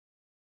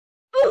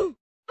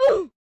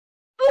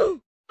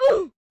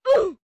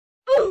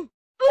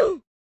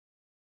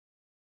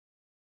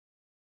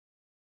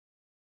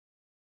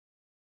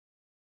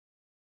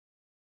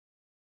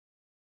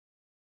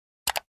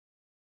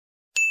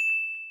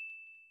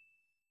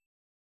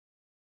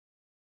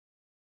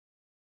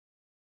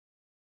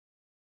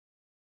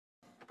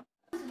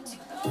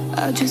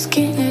I just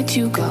can't let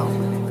you go.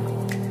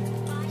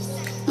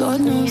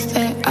 Lord knows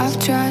that I've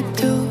tried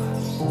to.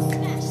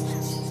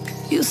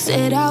 You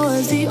said I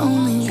was the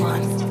only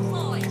one.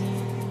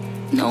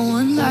 No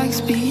one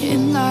likes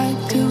being lied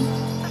to.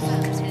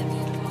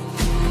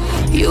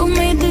 You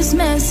made this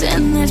mess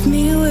and left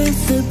me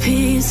with the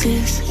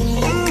pieces.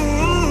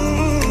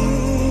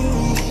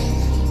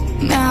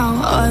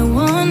 Now I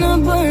wanna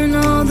burn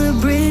all the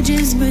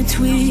bridges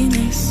between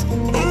us.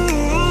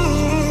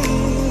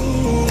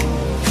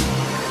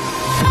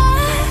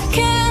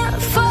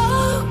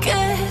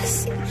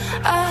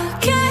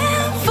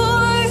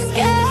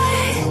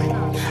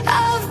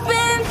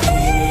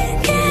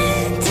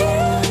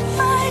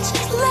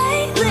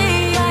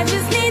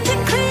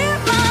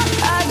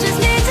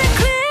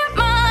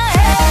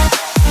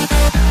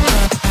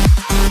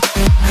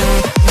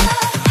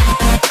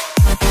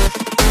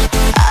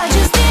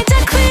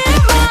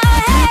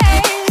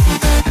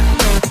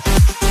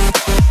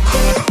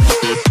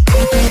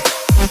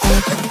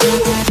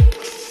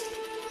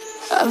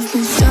 I've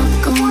been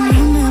stuck on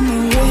your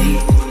memory,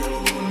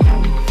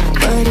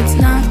 but it's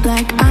not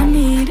like I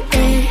need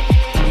it.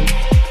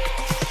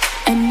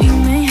 And we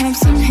may have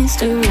some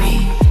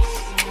history,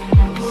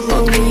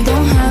 but we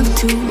don't have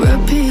to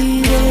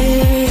repeat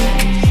it.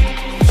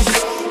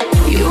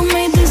 You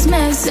made this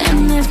mess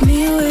and left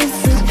me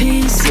with the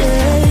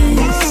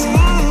pieces.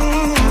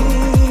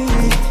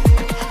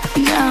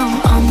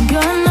 Now I'm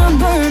gonna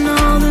burn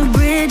all the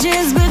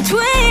bridges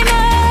between us.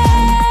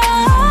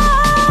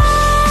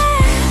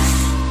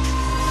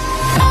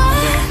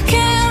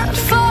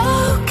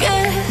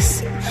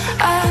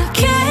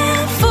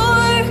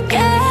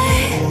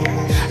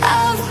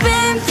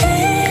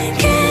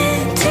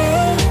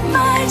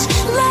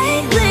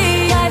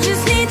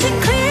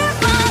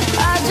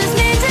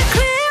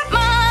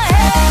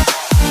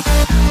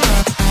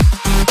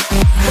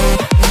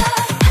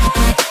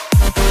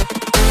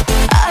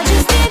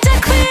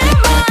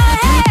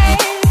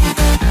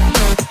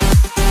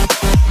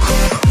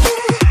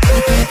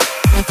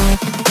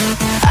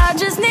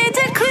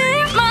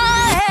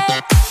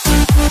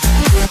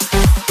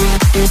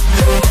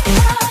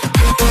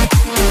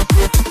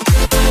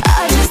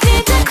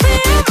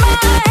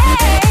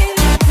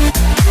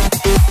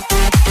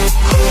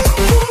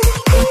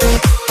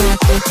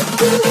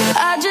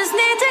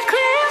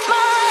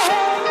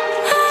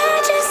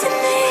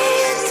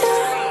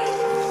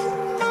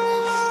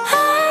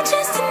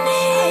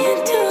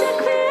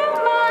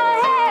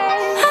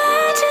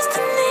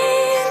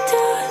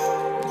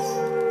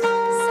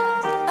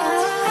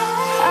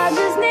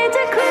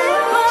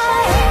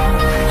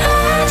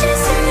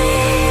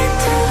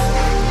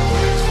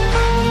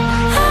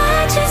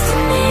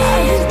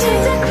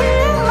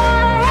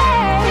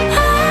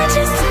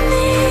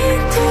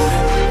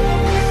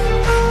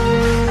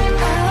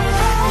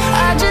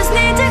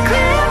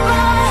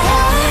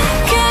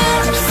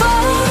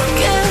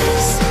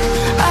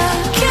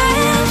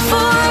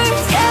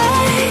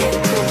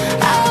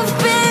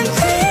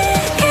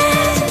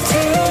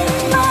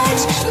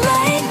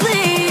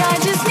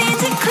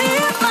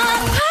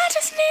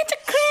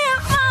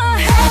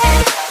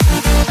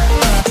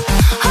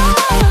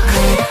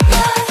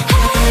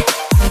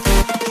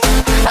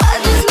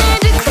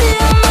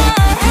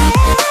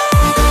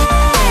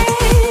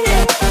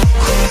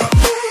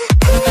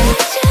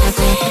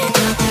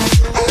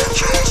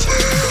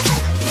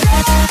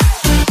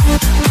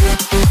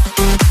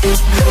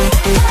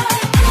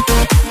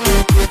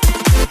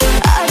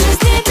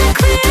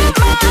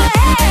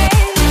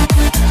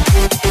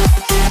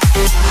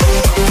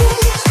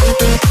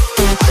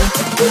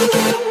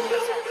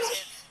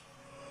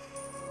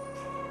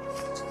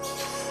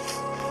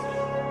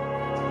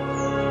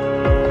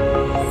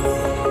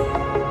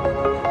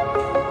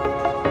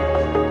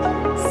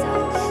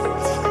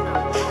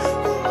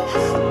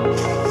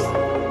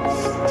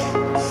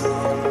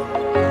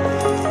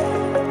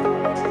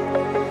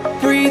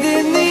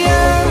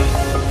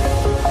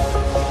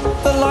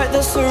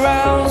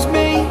 Surrounds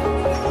me.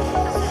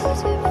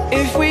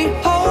 If we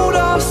hold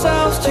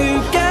ourselves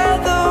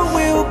together,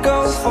 we'll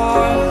go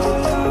far.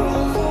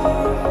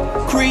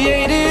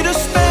 Created a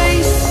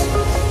space.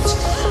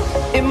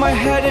 In my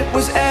head it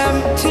was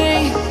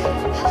empty,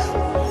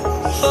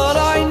 but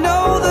I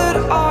know that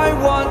I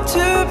want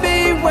to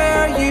be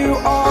where you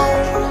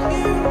are.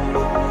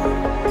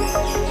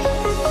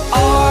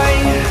 I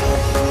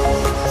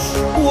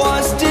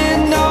was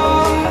denied.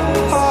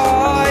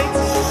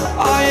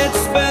 I had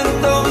spent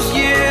those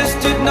years,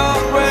 did not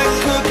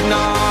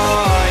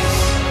recognize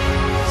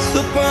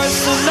the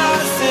person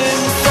that's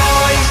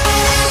inside.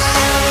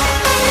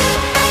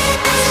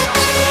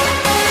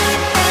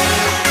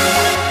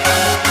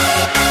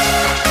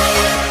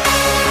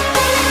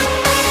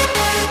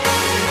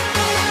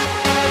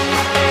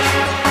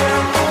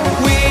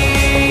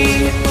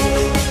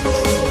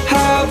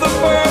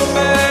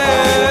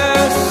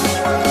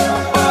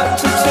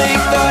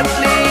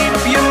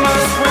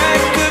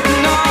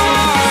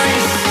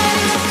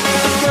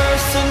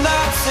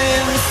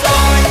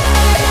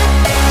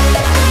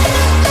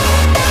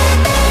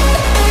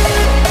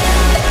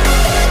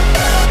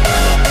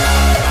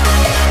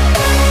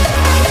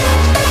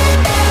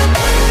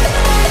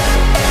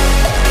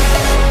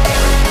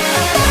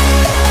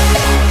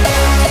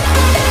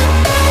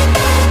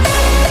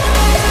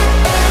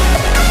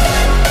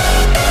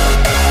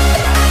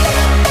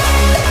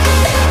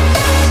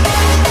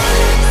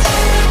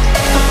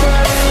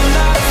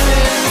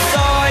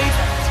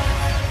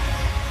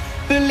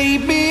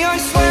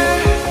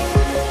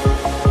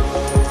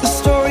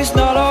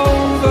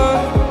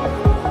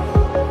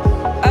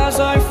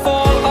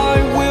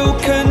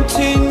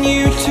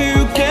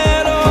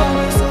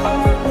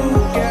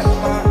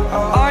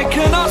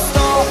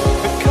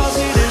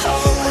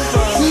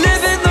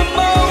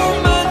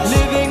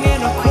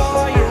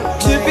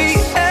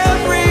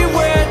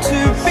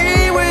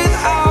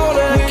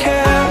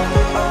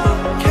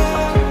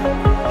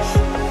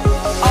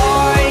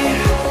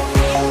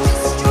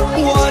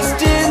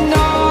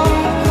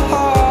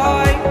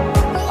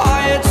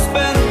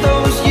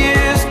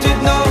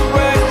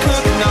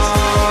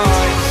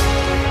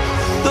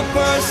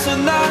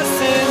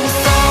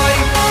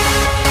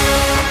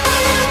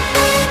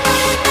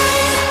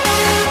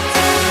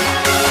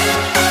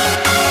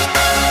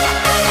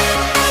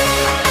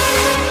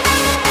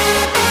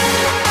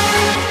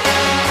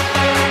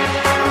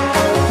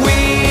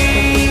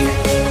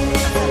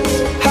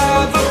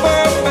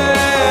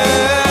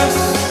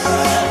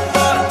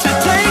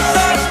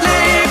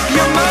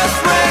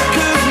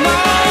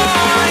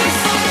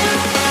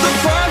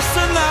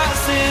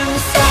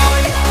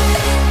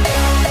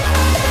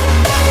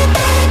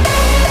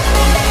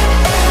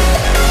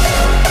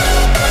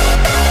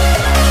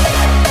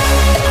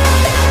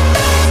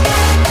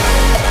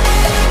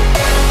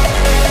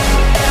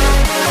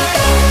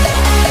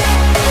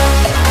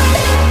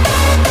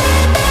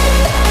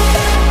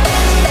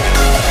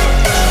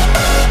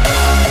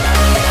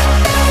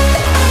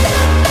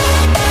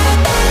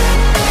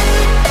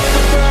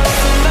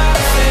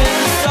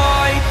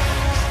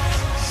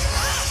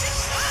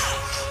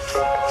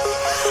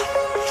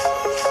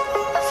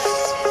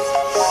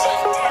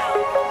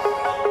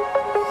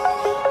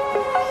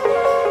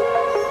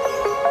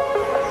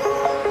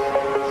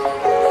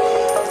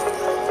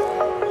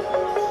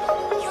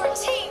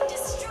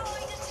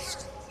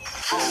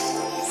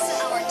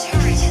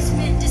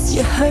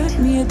 You hurt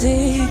me, you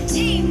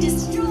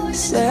did,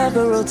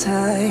 several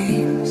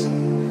times.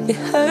 It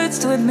hurts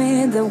to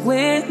admit that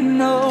we're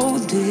no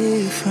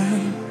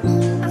different.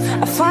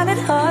 I find it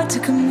hard to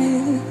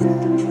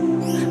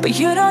commit, but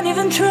you don't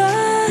even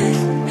try.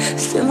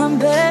 Still I'm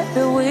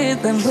better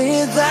with than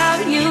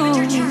without you.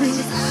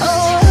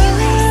 Oh,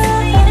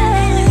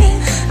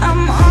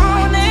 I'm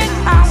on it,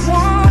 I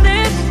want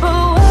it, but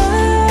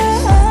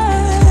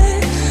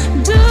why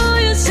do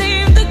you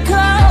seem to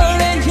call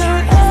in your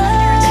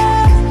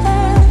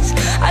eyes?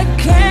 I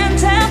can't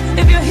tell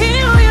if you're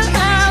here or you're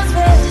out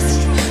there.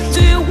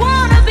 Do you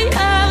wanna be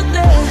out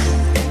there?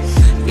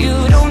 You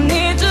don't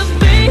need to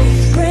be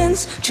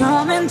Prince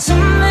Charming to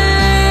me.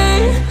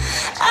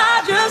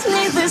 I just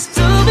need this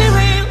to be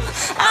real.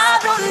 I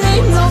don't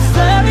need no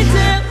fairy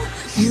tale.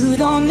 You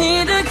don't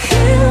need a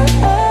kill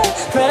a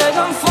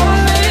dragon for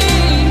me.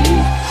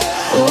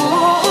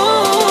 Ooh,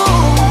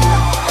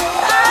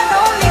 I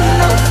don't need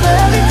no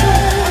fairy tale.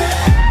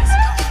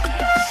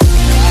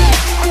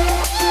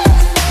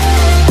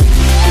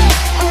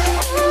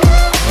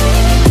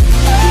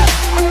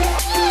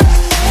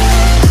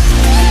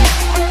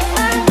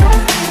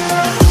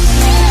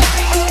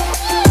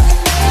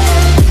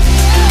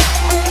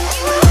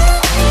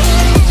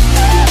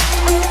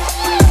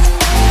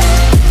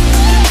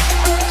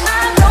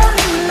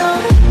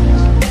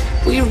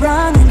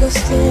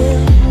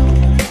 Still,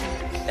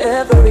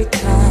 every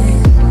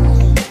time,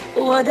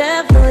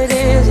 whatever it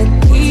is, I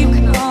keep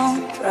on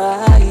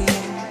trying.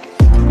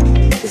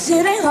 'Cause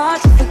it ain't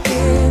hard to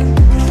forgive,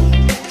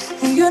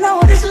 and you know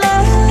what it's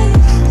like.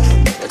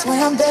 That's why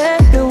I'm better